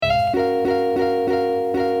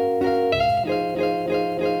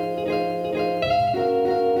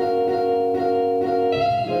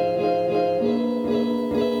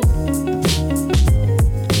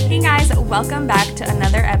Welcome back to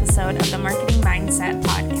another episode of the Marketing Mindset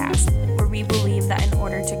Podcast, where we believe that in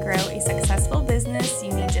order to grow a successful business,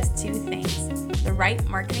 you need just two things: the right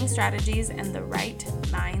marketing strategies and the right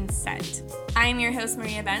mindset. I am your host,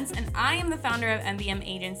 Maria Benz, and I am the founder of MBM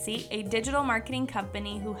Agency, a digital marketing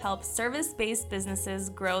company who helps service-based businesses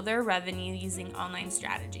grow their revenue using online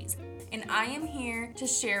strategies. And I am here to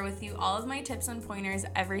share with you all of my tips and pointers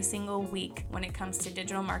every single week when it comes to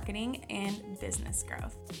digital marketing and business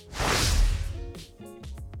growth.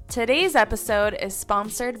 Today's episode is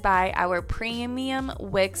sponsored by our premium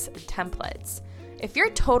Wix templates. If you're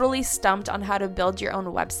totally stumped on how to build your own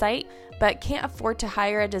website, but can't afford to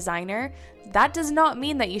hire a designer, that does not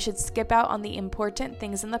mean that you should skip out on the important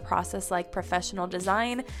things in the process like professional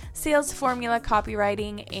design, sales formula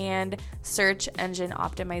copywriting, and search engine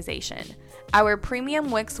optimization. Our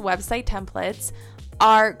premium Wix website templates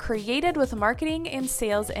are created with marketing and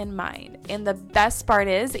sales in mind. And the best part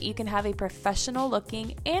is that you can have a professional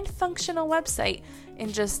looking and functional website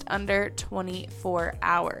in just under 24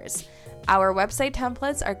 hours. Our website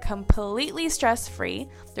templates are completely stress-free.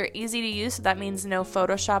 They're easy to use, so that means no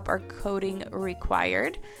Photoshop or coding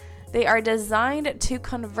required. They are designed to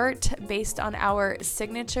convert based on our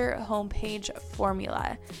signature homepage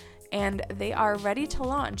formula, and they are ready to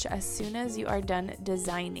launch as soon as you are done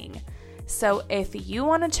designing. So if you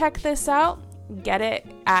want to check this out, get it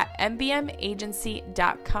at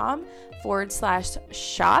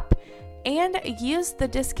mbmagency.com/shop and use the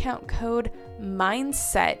discount code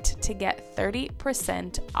MINDSET to get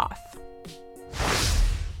 30% off.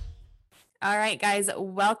 All right, guys,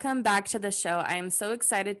 welcome back to the show. I am so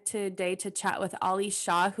excited today to chat with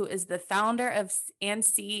Shah, who is the founder and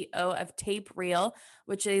CEO of Tape Reel,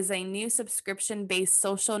 which is a new subscription-based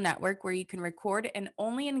social network where you can record and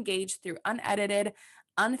only engage through unedited,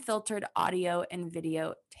 unfiltered audio and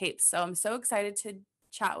video tapes. So I'm so excited to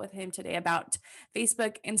chat with him today about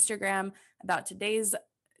Facebook, Instagram, about today's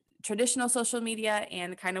traditional social media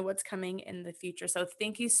and kind of what's coming in the future. So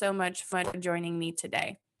thank you so much for joining me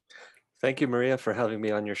today. Thank you, Maria, for having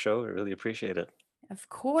me on your show. I really appreciate it. Of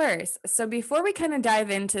course. So before we kind of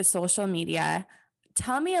dive into social media,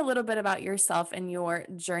 tell me a little bit about yourself and your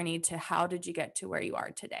journey to how did you get to where you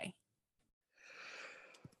are today?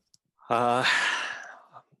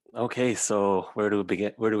 Okay, so where do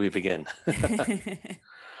we begin?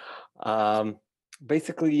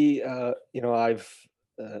 Basically,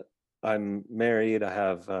 I'm married. I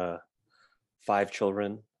have 5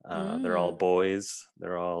 children. They're all boys.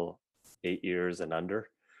 They're all 8 years and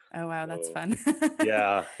under. Oh wow, that's fun.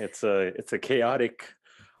 Yeah, it's a chaotic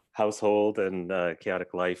household and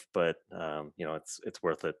chaotic life, but it's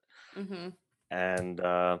worth it. Mm-hmm. And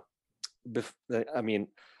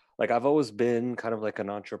I've always been kind of like an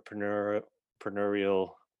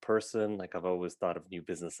entrepreneurial person. Like I've always thought of new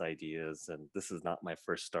business ideas, and this is not my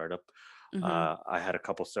first startup. Mm-hmm. I had a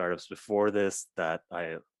couple startups before this that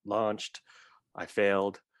I launched. I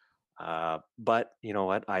failed. But you know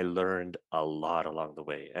what? I learned a lot along the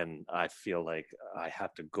way, and I feel like I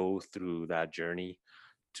had to go through that journey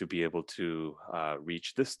to be able to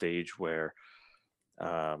reach this stage where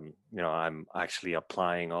I'm actually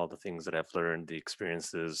applying all the things that I've learned, the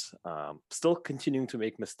experiences, still continuing to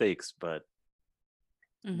make mistakes, but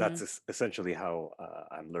that's essentially how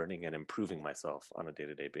I'm learning and improving myself on a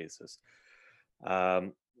day-to-day basis.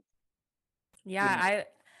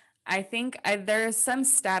 I think there's some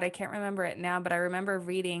stat, I can't remember it now, but I remember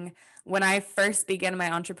reading when I first began my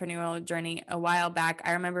entrepreneurial journey a while back.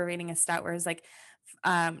 I remember reading a stat where it's like,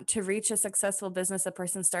 to reach a successful business, a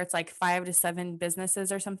person starts like 5 to 7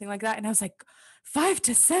 businesses or something like that. And I was like, 5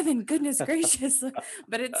 to 7, goodness gracious.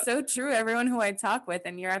 But it's so true. Everyone who I talk with,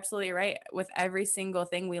 and you're absolutely right, with every single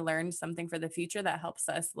thing we learn something for the future that helps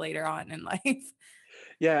us later on in life.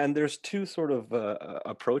 Yeah, and there's 2 sort of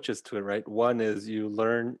approaches to it, right? One is you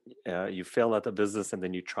learn, you fail at the business, and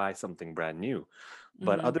then you try something brand new.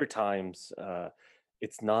 But other times,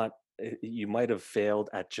 it's not. You might have failed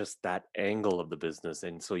at just that angle of the business,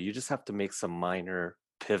 and so you just have to make some minor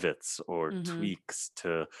pivots or tweaks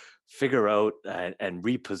to figure out and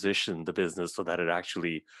reposition the business so that it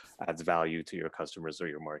actually adds value to your customers or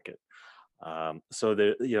your market. So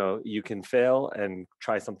that you can fail and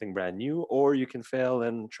try something brand new, or you can fail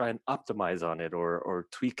and try and optimize on it or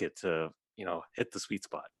tweak it to hit the sweet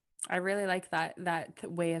spot. I really like that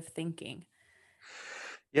way of thinking.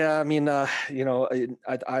 Yeah, I mean, I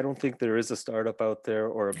don't think there is a startup out there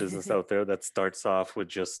or a business out there that starts off with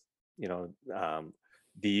just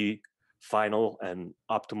the final and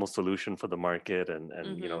optimal solution for the market and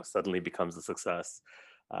suddenly becomes a success.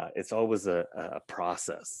 It's always a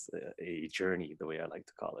process, a journey, the way I like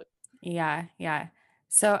to call it. Yeah.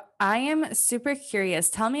 So I am super curious.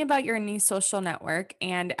 Tell me about your new social network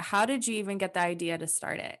and how did you even get the idea to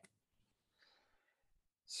start it?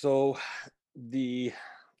 So the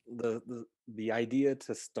the idea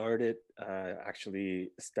to start it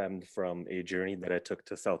actually stemmed from a journey that I took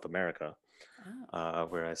to South America, Oh.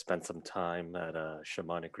 where I spent some time at a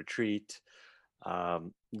shamanic retreat.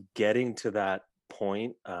 Um, Getting to that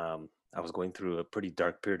point, I was going through a pretty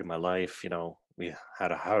dark period in my life. We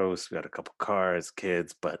had a house, we had a couple cars,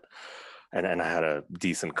 kids, but and I had a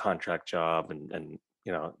decent contract job, and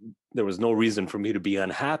there was no reason for me to be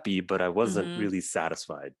unhappy, but I wasn't Mhm. really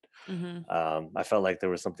satisfied. Mhm. I felt like there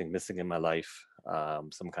was something missing in my life,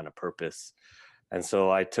 some kind of purpose. And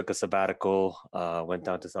so I took a sabbatical, went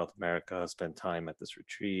down to South America, spent time at this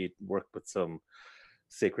retreat, worked with some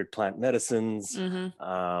sacred plant medicines, Mhm.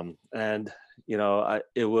 and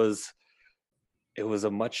it was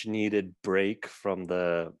a much needed break from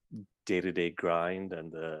the day to day grind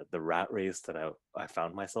and the rat race that I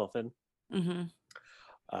found myself in. Mhm.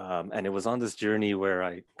 And it was on this journey where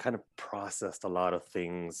I kind of processed a lot of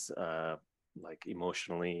things, like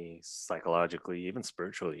emotionally, psychologically, even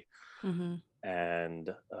spiritually. Mhm. And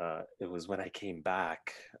it was when I came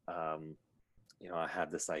back, I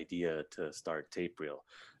had this idea to start Tape Reel.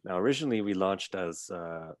 Now, originally we launched as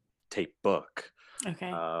Tape Book,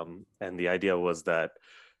 Okay. and the idea was that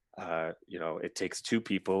it takes two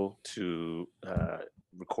people to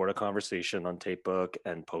record a conversation on Tape Book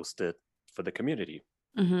and post it for the community.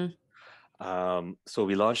 Mhm. So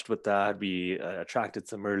we launched with that. We attracted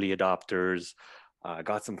some early adopters,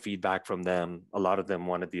 got some feedback from them. A lot of them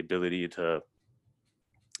wanted the ability to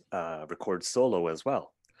record solo as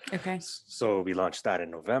well. Okay. So we launched that in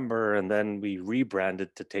November, and then we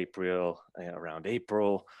rebranded to Tape Reel around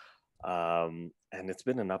April. And it's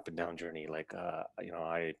been an up and down journey. Like,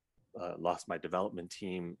 I lost my development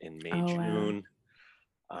team in May, Oh wow. June,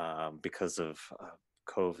 because of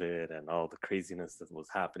COVID and all the craziness that was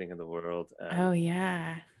happening in the world and Oh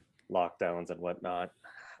yeah. lockdowns and whatnot.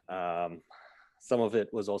 Um, some of it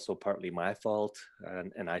was also partly my fault,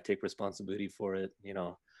 and I take responsibility for it.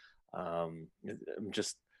 I'm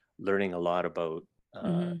just learning a lot about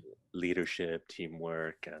uh, Mhm. leadership,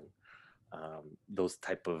 teamwork, and those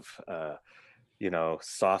type of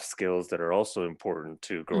soft skills that are also important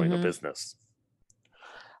to growing a Mhm. business.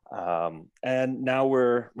 And now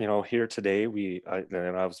we're here today.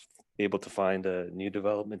 And I was able to find a new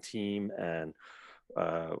development team, and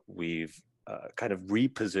we've kind of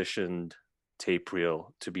repositioned Tape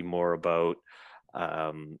Reel to be more about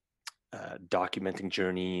um, documenting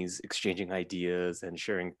journeys, exchanging ideas, and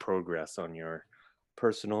sharing progress on your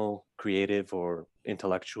personal, creative, or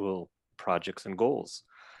intellectual projects and goals.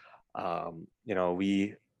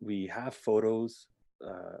 We have photos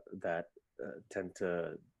that tend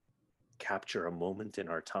to capture a moment in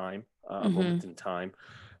our time, a Mhm. moment in time,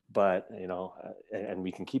 but and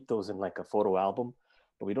we can keep those in like a photo album,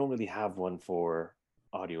 but we don't really have one for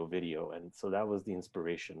audio video. And so that was the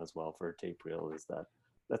inspiration as well for Tape Reel, is that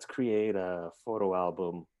let's create a photo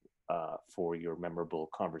album for your memorable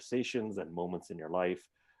conversations and moments in your life,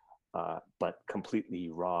 but completely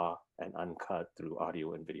raw and uncut through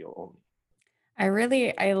audio and video only.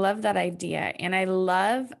 I love that idea. And I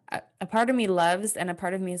love a part of me loves and a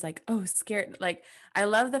part of me is like, oh, scared. Like I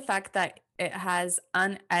love the fact that it has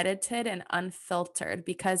unedited and unfiltered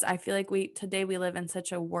because I feel like we today we live in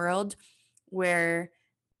such a world where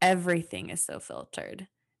everything is so filtered.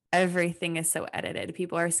 Everything is so edited.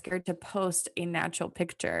 People are scared to post a natural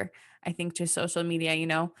picture, I think, to social media, you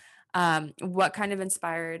know. What kind of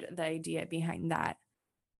inspired the idea behind that?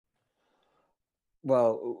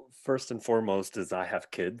 Well, first and foremost is I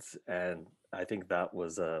have kids, and I think that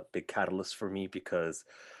was a big catalyst for me because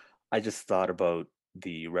I just thought about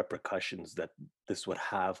the repercussions that this would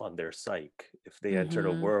have on their psyche if they entered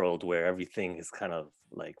a Mhm. world where everything is kind of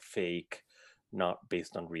like fake, not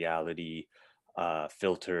based on reality,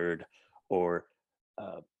 filtered, or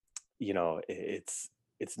uh, it's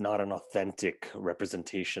not an authentic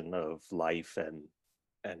representation of life and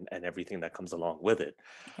everything that comes along with it.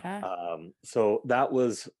 Yeah. So that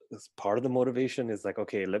was part of the motivation, is like,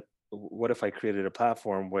 okay, what if I created a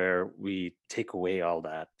platform where we take away all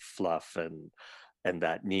that fluff and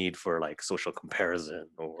that need for like social comparison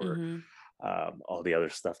or Mhm. all the other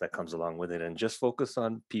stuff that comes along with it, and just focus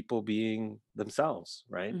on people being themselves,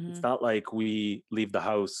 right? It's Mhm. not like we leave the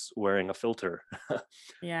house wearing a filter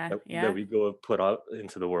Yeah. that Yeah. we go put out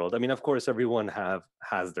into the world. I mean, of course, everyone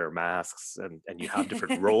has their masks, and you have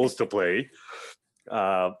different roles to play,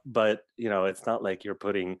 but it's not like you're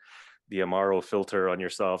putting the Amaro filter on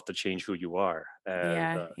yourself to change who you are. And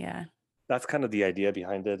Yeah, yeah. that's kind of the idea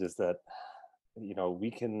behind it, is that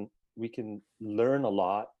we can learn a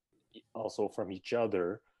lot also from each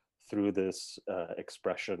other through this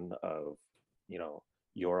expression of you know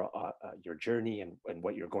your journey and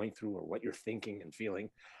what you're going through or what you're thinking and feeling.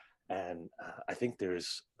 And I think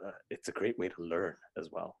it's a great way to learn as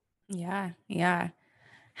well. Yeah, yeah.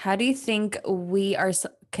 How do you think we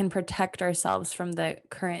can protect ourselves from the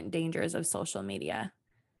current dangers of social media?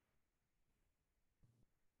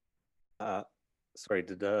 uh Sorry,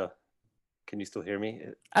 did can you still hear me?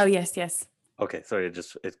 Oh, yes, yes. Okay, sorry,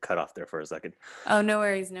 it cut off there for a second. Oh, no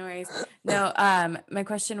worries, no worries. No, my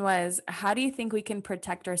question was, how do you think we can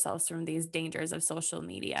protect ourselves from these dangers of social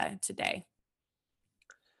media today?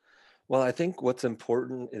 Well, I think what's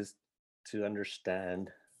important is to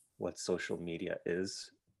understand what social media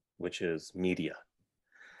is, which is media.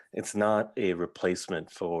 It's not a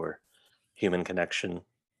replacement for human connection.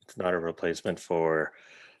 It's not a replacement for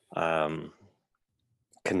um,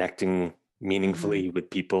 connecting Mhm. meaningfully with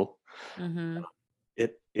people. Mhm.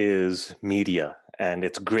 It is media, and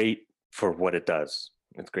it's great for what it does.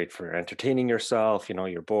 It's great for entertaining yourself.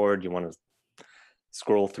 You're bored, you want to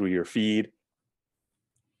scroll through your feed.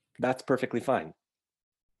 That's perfectly fine.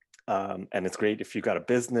 And it's great if you've got a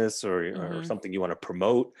business or Mhm. something you want to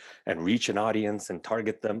promote and reach an audience and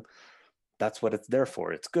target them. That's what it's there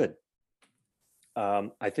for. It's good.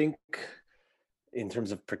 I think in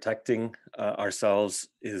terms of protecting ourselves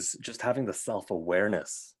is just having the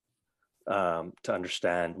self-awareness to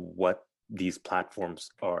understand what these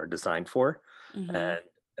platforms are designed for Mhm. and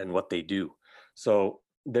and what they do. So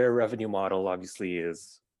their revenue model obviously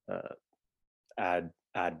is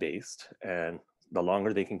ad based, and the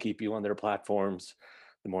longer they can keep you on their platforms,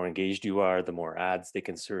 the more engaged you are, the more ads they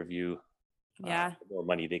can serve you, Yeah. the more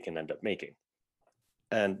money they can end up making.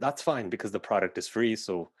 And that's fine because the product is free.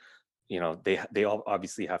 So they all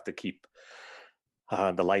obviously have to keep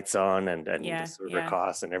the lights on and the Yeah. server Yeah.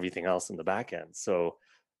 costs and everything else in the back end. So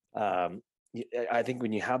um, I think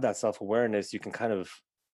when you have that self awareness, you can kind of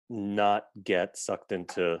not get sucked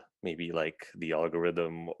into maybe like the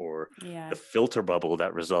algorithm or the Yeah. filter bubble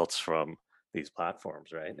that results from these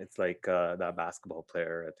platforms, right? It's like that basketball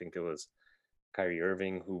player, I think it was Kyrie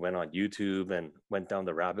Irving, who went on YouTube and went down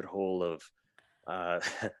the rabbit hole of uh,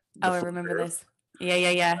 the Oh, I flat remember Earth. this. Yeah,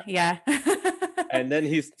 yeah, yeah, yeah. And then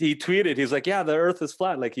he tweeted, he's like, "Yeah, the Earth is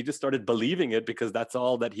flat." Like he just started believing it because that's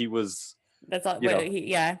all that he was, That's all you what know,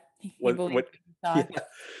 he yeah, he believed what what he yeah.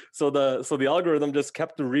 saw. So the algorithm just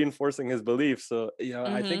kept reinforcing his belief. So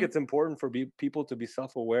I think Mhm. it's important for people to be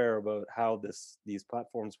self-aware about how these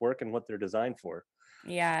platforms work and what they're designed for.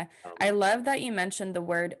 Yeah. I um, love that you mentioned the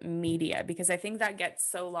word media because I think that gets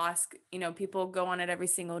so lost. People go on it every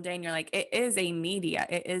single day and you're like, it is a media.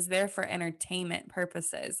 It is there for entertainment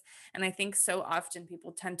purposes. And I think so often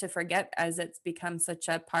people tend to forget as it's become such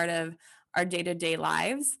a part of our day-to-day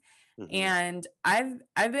lives. mhm. And I've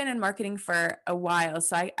been in marketing for a while,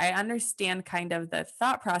 so I understand kind of the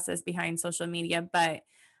thought process behind social media, but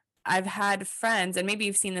I've had friends, and maybe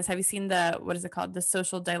you've seen this. Have you seen the what is it called? The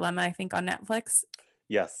Social Dilemma, I think, on Netflix?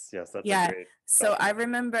 Yes, that's a Yeah. great So I documentary.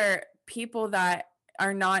 remember people that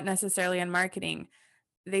are not necessarily in marketing,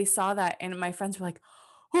 they saw that and my friends were like,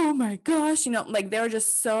 "Oh my gosh," like they were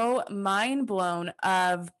just so mind blown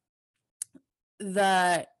of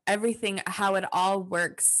the everything how it all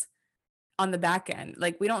works on the back end.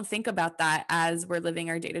 Like we don't think about that as we're living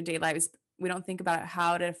our day-to-day lives. We don't think about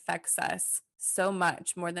how it affects us so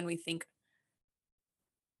much more than we think.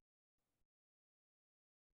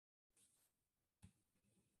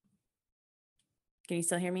 Can you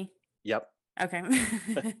still hear me? Yep. Okay.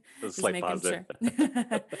 A Just slight making pause there.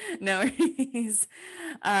 sure. No worries.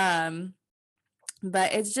 Um,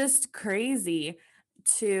 but it's just crazy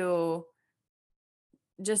to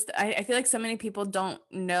I feel like so many people don't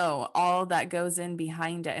know all that goes in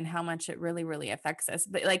behind it and how much it really, really affects us.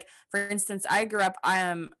 But like for instance, I grew up,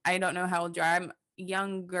 I don't know how old you are. I'm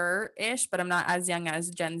younger-ish, but I'm not as young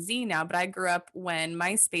as Gen Z now. But I grew up when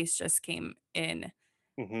MySpace just came in,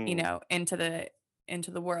 Hmm. into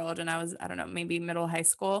the world, and I was, I don't know, maybe middle high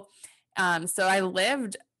school. So I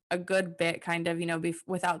lived a good bit kind of,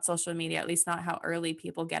 without social media, at least not how early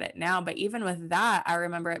people get it now. But even with that, I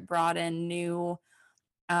remember it brought in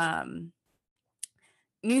um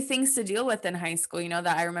new things to deal with in high school,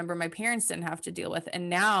 that I remember my parents didn't have to deal with. And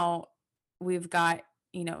now we've got,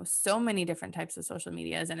 so many different types of social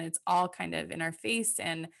medias and it's all kind of in our face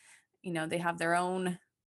and they have their own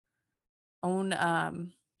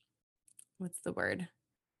what's the word?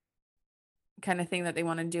 Kind of thing that they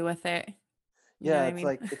want to do with it. You know what Yeah, I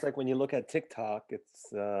it's mean? like when you look at TikTok,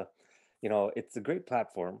 it's a great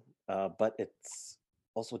platform, but it's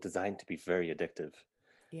also designed to be very addictive.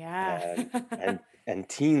 Yeah. and and and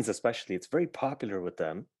teens especially, it's very popular with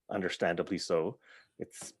them, understandably so.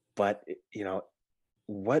 It's but you know,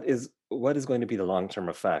 what is going to be the long-term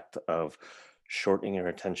effect of shortening your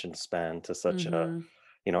attention span to such a,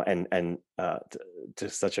 Mm-hmm. to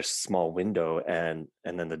such a small window, and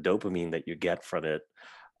then the dopamine that you get from it.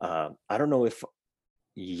 I don't know if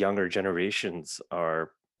younger generations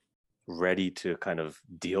are ready to kind of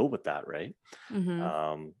deal with that, right? Mm-hmm.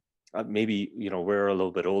 um Maybe, we're a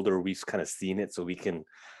little bit older, we've kind of seen it, so we can,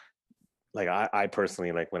 like, I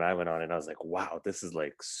personally, like, when I went on it, I was like, wow, this is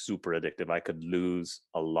like super addictive. I could lose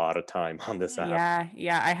a lot of time on this app. Yeah,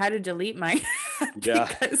 yeah. I had to delete mine Yeah.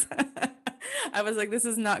 because I was like, this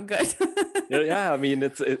is not good. Yeah, yeah. I mean,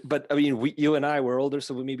 but I mean, you and I were older,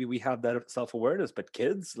 so maybe we have that self-awareness. But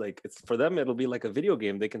kids, like, it's for them, it'll be like a video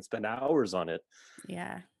game. They can spend hours on it.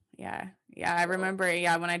 Yeah. Yeah. Yeah. I So, remember,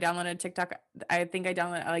 yeah, when I downloaded TikTok, I think I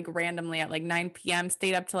downloaded it, like randomly at like 9 p.m.,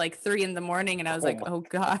 stayed up to like 3 in the morning, and I was oh like, my, oh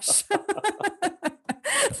gosh.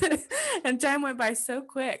 And time went by so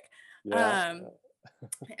quick. yeah. Um,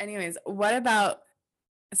 anyways, what about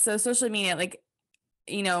so social media, like,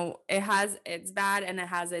 it has its bad and it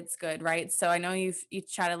has its good, right? So I know you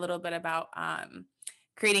chat a little bit about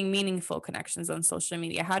creating meaningful connections on social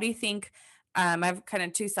media. How do you think, I have kind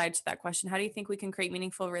of two sides to that question. How do you think we can create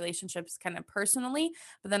meaningful relationships kind of personally,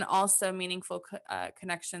 but then also meaningful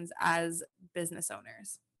connections as business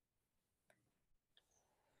owners?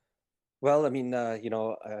 Well, I mean, the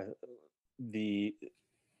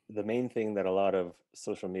the main thing that a lot of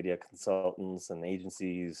social media consultants and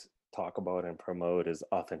agencies talk about and promote is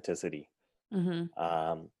authenticity. Mm-hmm.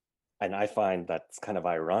 Um, and I find that's kind of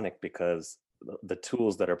ironic because the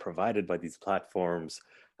tools that are provided by these platforms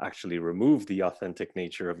actually remove the authentic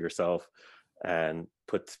nature of yourself and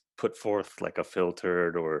put forth like a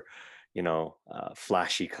filtered or,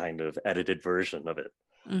 flashy kind of edited version of it,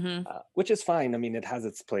 Mm-hmm. which is fine. I mean, it has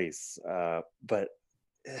its place, but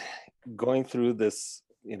going through this,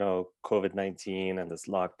 COVID-19 and this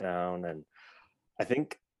lockdown, and I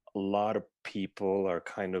think a lot of people are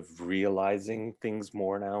kind of realizing things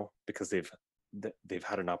more now because they've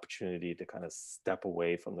had an opportunity to kind of step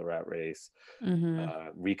away from the rat race,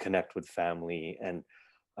 Mm-hmm. reconnect with family, and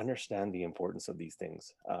understand the importance of these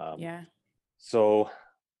things. Yeah. So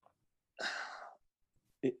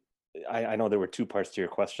it, I know there were two parts to your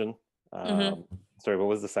question. Mm-hmm. Um, Sorry, what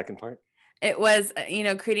was the second part? It was,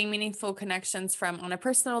 creating meaningful connections from on a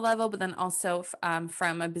personal level, but then also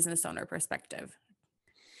from a business owner perspective.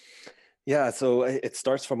 Yeah, so it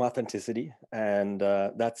starts from authenticity, and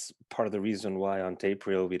that's part of the reason why on Tape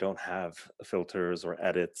Reel we don't have filters or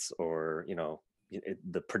edits, or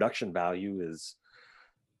the production value is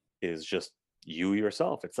just you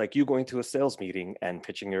yourself. It's like you going to a sales meeting and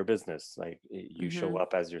pitching your business. Like, you show Mm-hmm.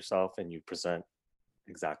 up as yourself and you present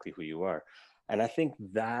exactly who you are, and I think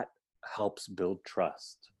that helps build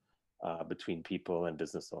trust between people and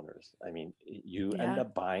business owners. I mean, you end Yeah.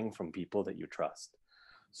 up buying from people that you trust.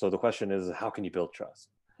 So the question is, how can you build trust?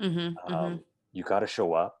 Mm-hmm. Mm-hmm. You got to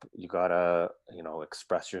show up. You got to,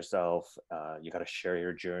 express yourself. You got to share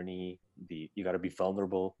your journey. You got to be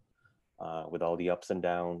vulnerable with all the ups and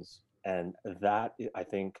downs. And that, I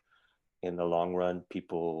think, in the long run,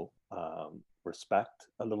 people respect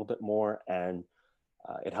a little bit more, and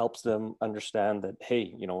it helps them understand that,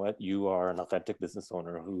 hey, you know what, you are an authentic business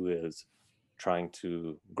owner who is trying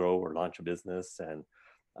to grow or launch a business, and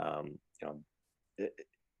um, you know, it,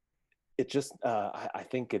 it just I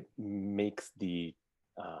think it makes the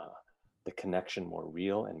connection more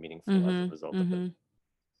real and meaningful as a Mm-hmm. result of it. Mm-hmm.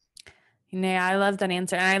 Yeah, I love that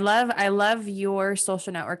answer. And I love your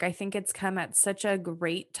social network. I think it's come at such a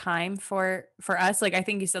great time for us. Like I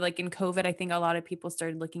think you said, like in COVID, I think a lot of people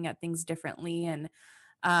started looking at things differently, and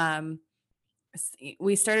um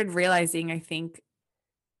we started realizing, I think,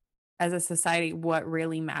 as a society what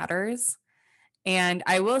really matters. And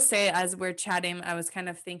I will say, as we're chatting, I was kind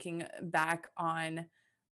of thinking back on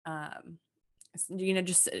um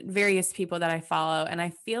just various people that I follow, and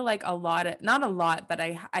I feel like a lot of, not a lot, but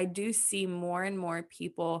I do see more and more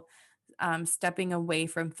people stepping away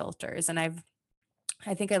from filters. And I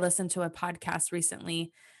think I listened to a podcast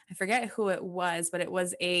recently. I forget who it was, but it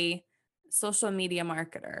was a social media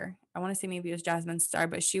marketer. I want to say maybe it was Jasmine Star,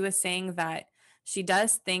 but she was saying that she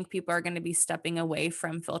does think people are going to be stepping away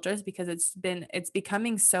from filters because it's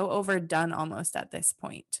becoming so overdone almost at this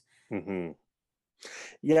point. Hmm.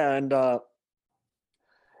 Yeah, and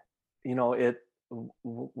it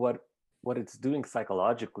what it's doing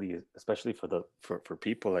psychologically, especially for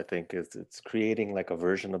people, I think, is it's creating like a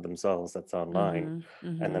version of themselves that's online,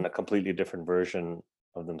 Mhm. and then Mhm. a completely different version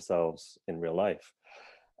of themselves in real life.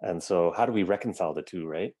 And so how do we reconcile the two,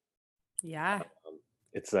 right? Yeah.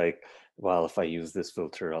 It's like, well, if I use this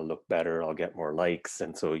filter, I'll look better, I'll get more likes.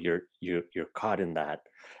 And so you're caught in that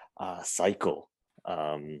cycle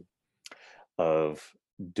um, of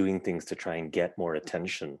doing things to try and get more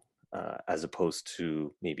attention, as opposed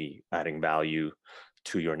to maybe adding value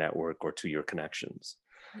to your network or to your connections.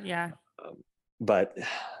 Yeah. Um, but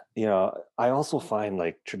I also find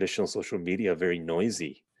like traditional social media very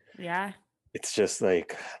noisy. Yeah. It's just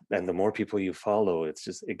like, and the more people you follow, it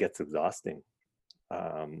gets exhausting.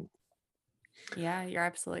 Um, Yeah. You're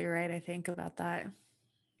absolutely right. I think about that.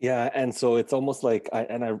 yeah, and so it's almost like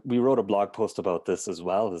we wrote a blog post about this as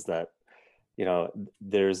well, is that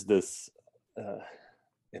there's this uh,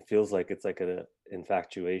 it feels like it's like a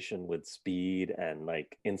infatuation with speed and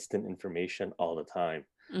like instant information all the time.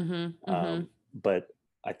 Mm-hmm. Mm-hmm. But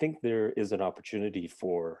I think there is an opportunity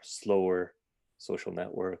for slower social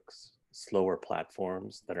networks, slower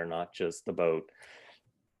platforms that are not just about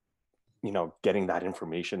getting that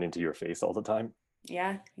information into your face all the time.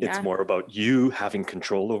 Yeah. It's Yeah. more about you having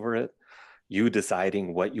control over it, you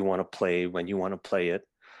deciding what you want to play, when you want to play it,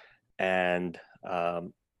 and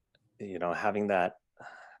having that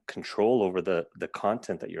control over the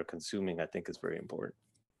content that you're consuming. I think is very important.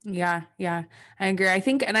 Yeah. Yeah. I agree. I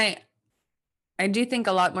think, and I do think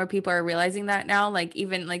a lot more people are realizing that now. Like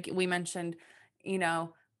even like we mentioned, you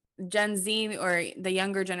know, Gen Z or the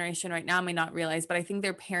younger generation right now may not realize, but I think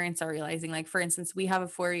their parents are realizing. Like for instance, we have a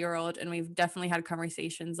 4-year-old and we've definitely had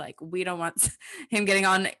conversations like we don't want him getting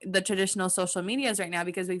on the traditional social medias right now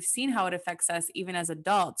because we've seen how it affects us even as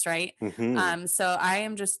adults, right? Hmm. So I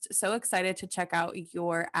am just so excited to check out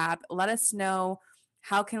your app. Let us know,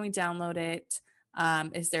 how can we download it?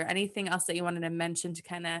 Is there anything else that you wanted to mention to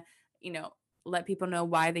kind of, you know, let people know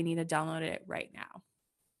why they need to download it right now?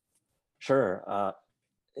 Sure.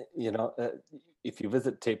 You know, uh, if you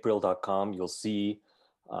visit tapereel.com, you'll see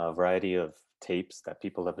a variety of tapes that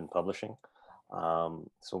people have been publishing. So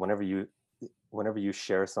whenever you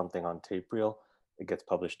share something on Tapereel, it gets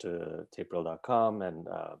published to tapereel.com, and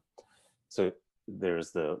so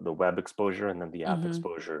there's the web exposure and then the app Mm-hmm.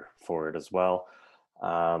 exposure for it as well.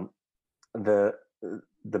 Um, the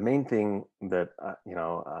the main thing that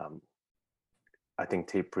I think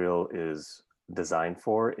Tapereel is designed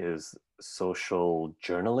for is social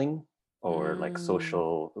journaling, or like Mm,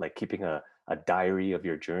 social, like keeping a diary of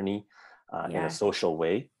your journey in a yeah. social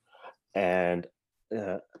way. And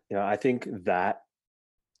I think that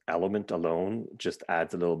element alone just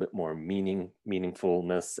adds a little bit more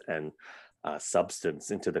meaningfulness and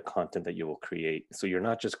substance into the content that you will create. So you're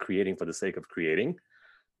not just creating for the sake of creating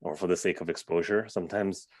or for the sake of exposure.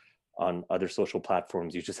 Sometimes on other social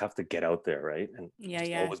platforms, you just have to get out there, right? And Yeah,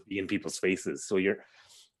 just yeah. always be in people's faces.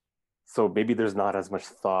 So maybe there's not as much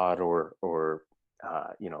thought or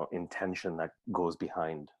intention that goes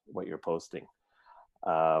behind what you're posting.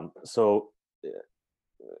 So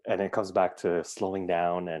and it comes back to slowing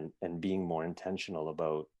down and being more intentional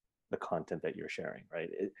about the content that you're sharing, right?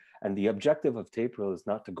 And the objective of Tapereel is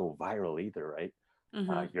not to go viral either, right?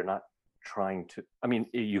 Mm-hmm. You're not trying to. I mean,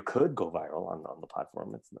 you could go viral on the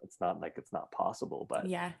platform. It's not like it's not possible, but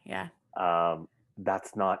Yeah, yeah.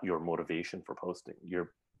 that's not your motivation for posting.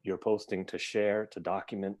 You're posting to share, to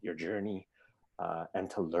document your journey, and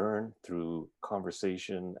to learn through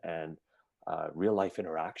conversation and real life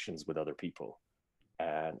interactions with other people.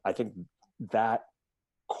 And I think that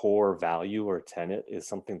core value or tenet is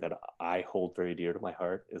something that I hold very dear to my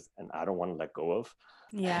heart, and I don't want to let go of.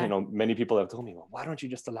 Yeah. Many people have told me, well, why don't you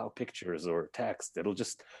just allow pictures or text? It'll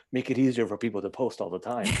just make it easier for people to post all the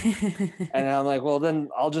time. And I'm like, well, then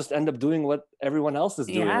I'll just end up doing what everyone else is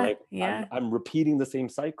doing. Yeah, Like I'm yeah. I'm repeating the same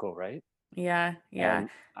cycle, right? Yeah, yeah.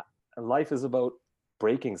 And life is about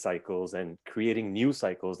breaking cycles and creating new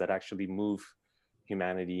cycles that actually move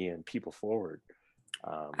humanity and people forward.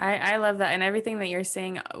 Um, I love that. And everything that you're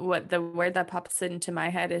saying, what the word that pops into my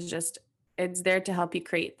head is just it's there to help you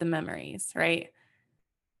create the memories, right?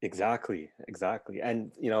 Exactly, exactly.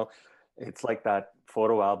 And it's like that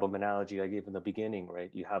photo album analogy I gave in the beginning, right?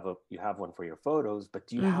 You have one for your photos, but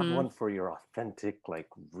do you have Mm-hmm. one for your authentic, like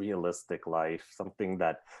realistic life, something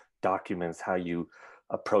that documents how you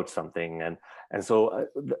approach something? And so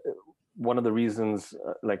one of the reasons,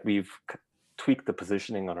 like we've tweaked the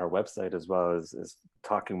positioning on our website as well, is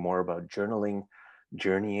talking more about journaling,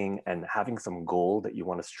 journeying, and having some goal that you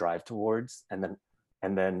want to strive towards, and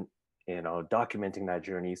then documenting that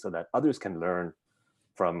journey so that others can learn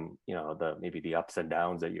from the maybe the ups and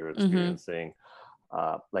downs that you're Mm-hmm. experiencing.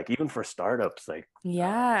 Like even for startups, like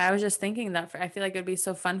Yeah, I was just thinking that I feel like it'd be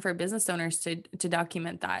so fun for business owners to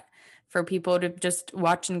document that for people to just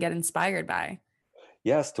watch and get inspired by.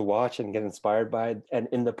 Yes, to watch and get inspired by it. And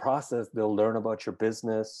in the process, they'll learn about your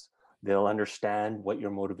business. They'll understand what your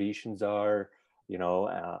motivations are,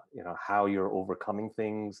 how you're overcoming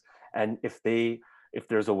things. And if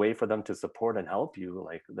there's a way for them to support and help you,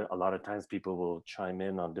 like a lot of times people will chime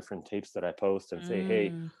in on different tapes that I post and say,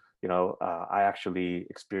 hey, Mm. I actually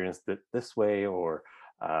experienced it this way, or,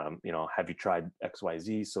 have you tried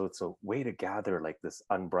XYZ? So it's a way to gather like this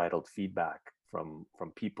unbridled feedback from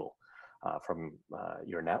people, from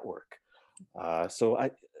your network. So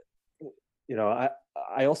I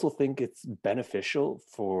also think it's beneficial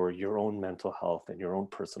for your own mental health and your own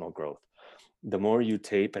personal growth. The more you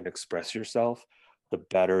tape and express yourself, the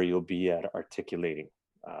better you'll be at articulating.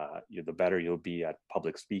 The better you'll be at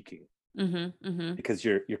public speaking, Mm-hmm. Mm-hmm. because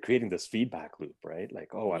you're creating this feedback loop, right? Like,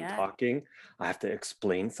 oh, I'm Yeah. talking, I have to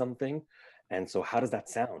explain something, and so how does that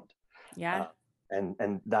sound? Yeah. Uh,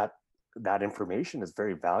 and that information is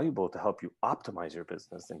very valuable to help you optimize your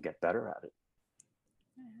business and get better at it.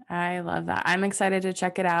 I love that. I'm excited to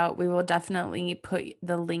check it out. We will definitely put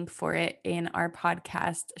the link for it in our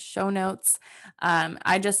podcast show notes. I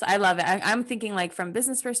love it. I'm thinking like from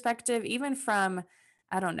business perspective, even from,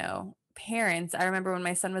 I don't know, parents. I remember when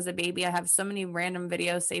my son was a baby, I have so many random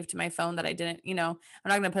videos saved to my phone that I didn't, I'm not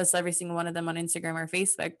going to post every single one of them on Instagram or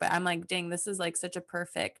Facebook, but I'm like, dang, this is like such a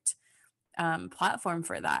perfect platform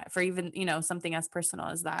for that, for even, something as personal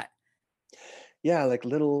as that. Yeah, like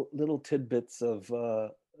little tidbits of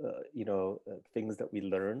things that we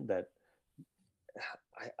learn that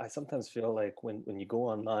I sometimes feel like when you go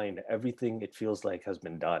online, everything it feels like has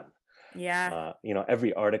been done. Yeah.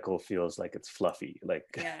 Every article feels like it's fluffy, like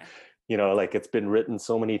Yeah. like it's been written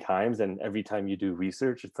so many times, and every time you do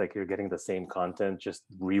research, it's like you're getting the same content, just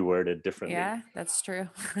reworded differently. Yeah, that's true.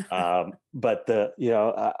 But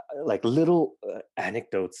like little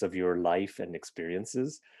anecdotes of your life and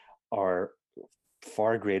experiences are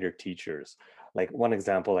far greater teachers. Like one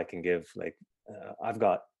example I can give, like I've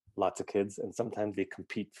got lots of kids, and sometimes they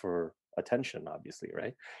compete for attention, obviously,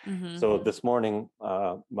 right? Mm-hmm. So this morning,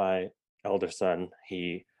 my elder son,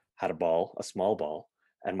 he had a small ball,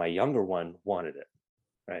 and my younger one wanted it,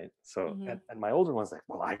 right? So, Mm-hmm. and my older one's like,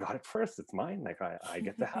 well, I got it first, it's mine, like I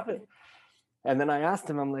get to have it. And then I asked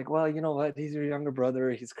him, I'm like, well, you know what? He's your younger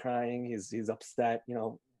brother. He's crying. He's upset.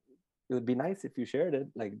 It would be nice if you shared it.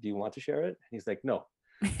 Like, do you want to share it? He's like, no.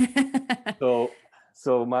 So,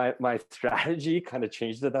 so my strategy kind of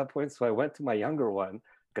changed at that point. So I went to my younger one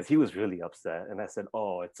because he was really upset, and I said,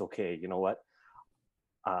 oh, it's okay. You know what?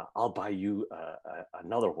 I'll buy you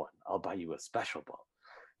another one. I'll buy you a special ball.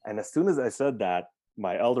 And as soon as I said that,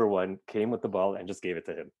 my elder one came with the ball and just gave it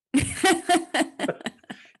to him.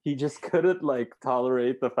 He just couldn't like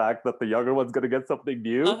tolerate the fact that the younger one's gonna get something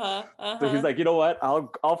new. So he's like, you know what?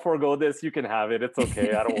 I'll forego this. You can have it. It's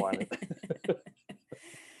okay. I don't want it.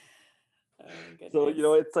 Oh my So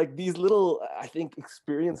goodness. it's like these little, I think,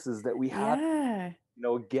 experiences that we have, Yeah.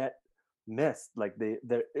 get missed. Like they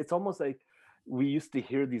it's almost like we used to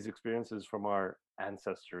hear these experiences from our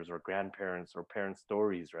ancestors or grandparents or parents'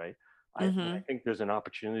 stories, right? But I Mm-hmm. think there's an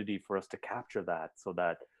opportunity for us to capture that so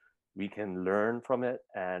that we can learn from it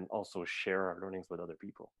and also share our learnings with other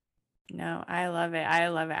people. No, I love it. I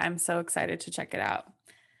love it. I'm so excited to check it out.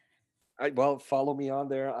 Well, follow me on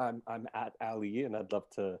there. I'm at Ali, and I'd love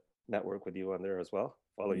to network with you on there as well.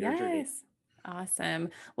 Follow your journey. Yes. Awesome.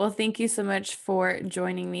 Well, thank you so much for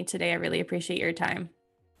joining me today. I really appreciate your time.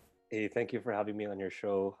 Hey, thank you for having me on your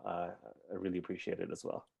show. I really appreciate it as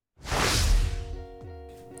well.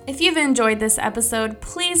 If you've enjoyed this episode,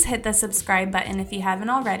 please hit the subscribe button if you haven't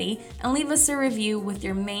already, and leave us a review with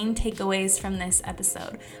your main takeaways from this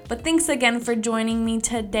episode. But thanks again for joining me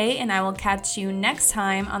today, and I will catch you next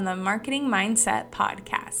time on the Marketing Mindset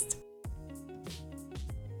Podcast.